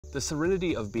The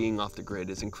serenity of being off the grid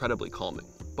is incredibly calming,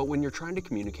 but when you're trying to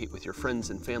communicate with your friends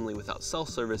and family without cell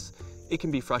service, it can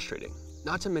be frustrating,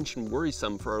 not to mention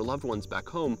worrisome for our loved ones back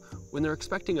home when they're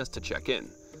expecting us to check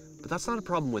in. But that's not a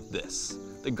problem with this,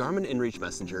 the Garmin inReach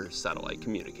Messenger satellite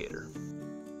communicator.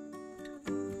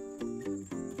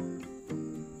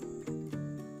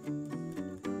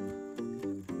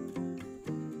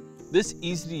 This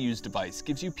easy-to-use device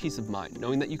gives you peace of mind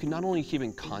knowing that you can not only keep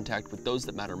in contact with those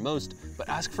that matter most, but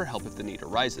ask for help if the need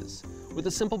arises. With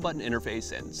a simple button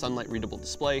interface and sunlight-readable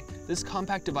display, this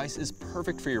compact device is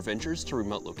perfect for your ventures to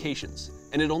remote locations.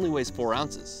 And it only weighs 4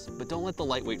 ounces, but don't let the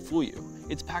lightweight fool you.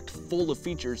 It's packed full of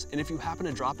features, and if you happen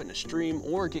to drop it in a stream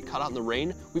or get caught out in the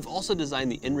rain, we've also designed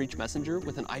the inReach Messenger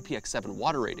with an IPX7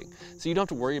 water rating, so you don't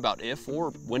have to worry about if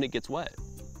or when it gets wet.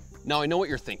 Now I know what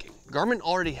you're thinking. Garmin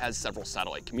already has several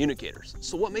satellite communicators,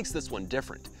 so what makes this one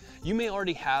different? You may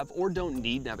already have or don't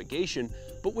need navigation,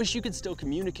 but wish you could still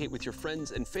communicate with your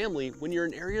friends and family when you're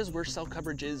in areas where cell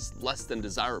coverage is less than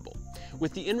desirable.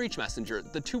 With the inReach Messenger,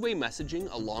 the two-way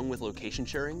messaging along with location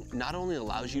sharing not only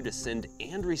allows you to send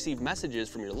and receive messages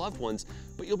from your loved ones,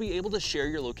 but you'll be able to share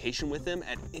your location with them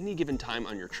at any given time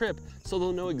on your trip so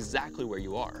they'll know exactly where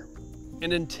you are.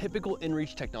 And in typical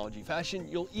inReach technology fashion,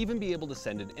 you'll even be able to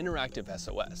send an interactive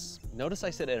SOS. Notice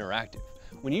I said interactive.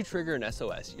 When you trigger an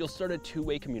SOS, you'll start a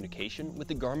two-way communication with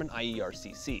the Garmin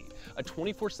IERCC, a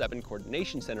 24/7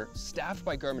 coordination center staffed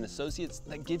by Garmin associates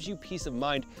that gives you peace of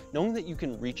mind knowing that you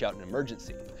can reach out in an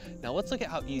emergency. Now let's look at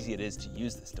how easy it is to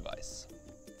use this device.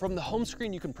 From the home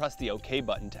screen, you can press the OK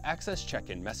button to access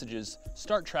check-in messages,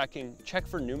 start tracking, check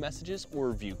for new messages, or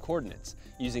review coordinates.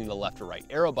 Using the left or right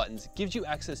arrow buttons gives you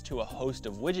access to a host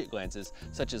of widget glances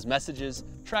such as messages,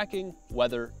 tracking,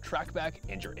 weather, trackback,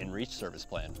 and your inReach service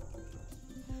plan.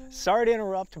 Sorry to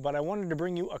interrupt, but I wanted to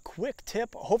bring you a quick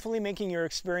tip, hopefully making your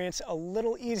experience a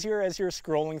little easier as you're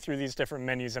scrolling through these different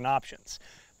menus and options.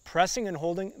 Pressing and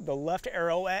holding the left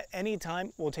arrow at any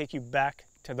time will take you back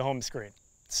to the home screen.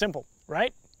 Simple,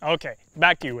 right? Okay,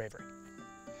 back to you, Avery.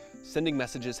 Sending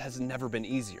messages has never been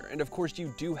easier, and of course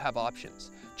you do have options.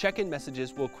 Check-in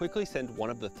messages will quickly send one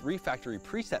of the 3 factory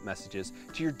preset messages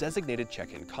to your designated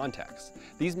check-in contacts.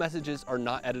 These messages are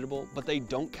not editable, but they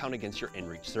don't count against your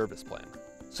inReach service plan.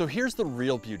 So here's the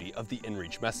real beauty of the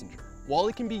inReach Messenger. While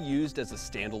it can be used as a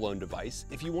standalone device,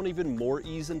 if you want even more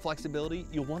ease and flexibility,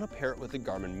 you'll want to pair it with the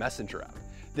Garmin Messenger app.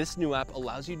 This new app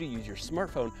allows you to use your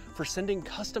smartphone for sending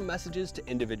custom messages to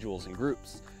individuals and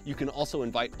groups. You can also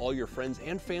invite all your friends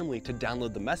and family to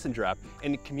download the Messenger app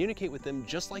and communicate with them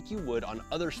just like you would on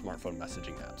other smartphone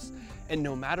messaging apps. And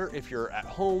no matter if you're at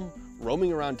home,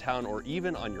 roaming around town, or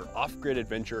even on your off-grid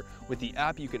adventure, with the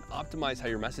app you can optimize how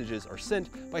your messages are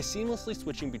sent by seamlessly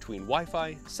switching between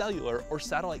Wi-Fi, cellular, or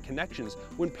satellite connections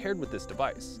when paired with this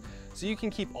device. So you can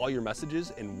keep all your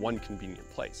messages in one convenient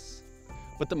place.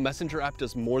 But the Messenger app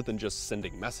does more than just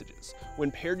sending messages. When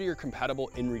paired to your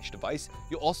compatible inReach device,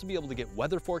 you'll also be able to get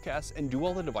weather forecasts and do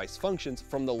all the device functions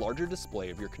from the larger display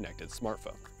of your connected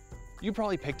smartphone. You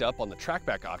probably picked up on the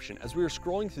trackback option as we were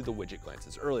scrolling through the widget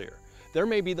glances earlier. There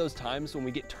may be those times when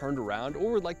we get turned around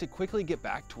or would like to quickly get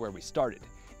back to where we started.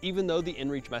 Even though the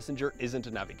inReach Messenger isn't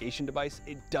a navigation device,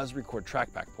 it does record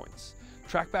trackback points.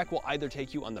 Trackback will either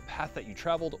take you on the path that you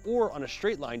traveled or on a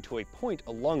straight line to a point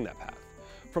along that path.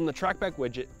 From the trackback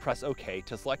widget, press OK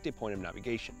to select a point of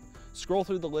navigation. Scroll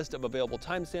through the list of available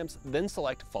timestamps, then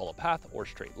select follow path or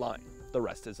straight line. The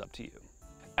rest is up to you.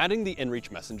 Adding the inReach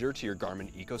Messenger to your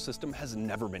Garmin ecosystem has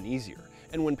never been easier,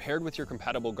 and when paired with your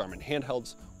compatible Garmin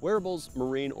handhelds, wearables,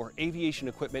 marine, or aviation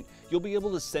equipment, you'll be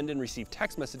able to send and receive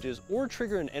text messages or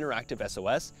trigger an interactive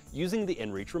SOS using the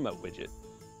inReach remote widget.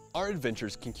 Our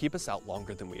adventures can keep us out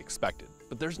longer than we expected,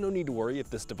 but there's no need to worry if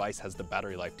this device has the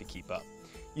battery life to keep up.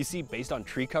 You see, based on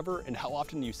tree cover and how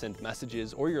often you send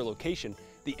messages or your location,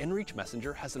 the inReach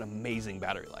Messenger has an amazing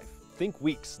battery life. Think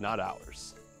weeks, not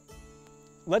hours.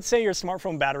 Let's say your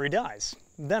smartphone battery dies.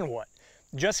 Then what?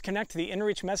 Just connect the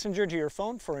inReach Messenger to your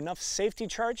phone for enough safety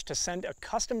charge to send a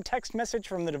custom text message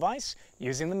from the device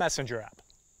using the Messenger app.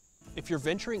 If you're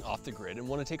venturing off the grid and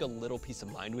want to take a little peace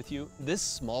of mind with you, this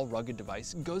small rugged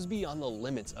device goes beyond the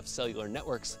limits of cellular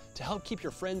networks to help keep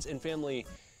your friends and family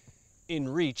in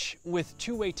reach with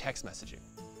two-way text messaging.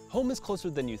 Home is closer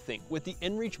than you think with the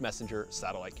inReach Messenger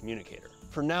satellite communicator.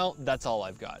 For now, that's all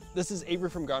I've got. This is Avery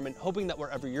from Garmin, hoping that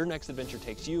wherever your next adventure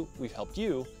takes you, we've helped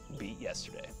you beat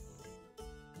yesterday.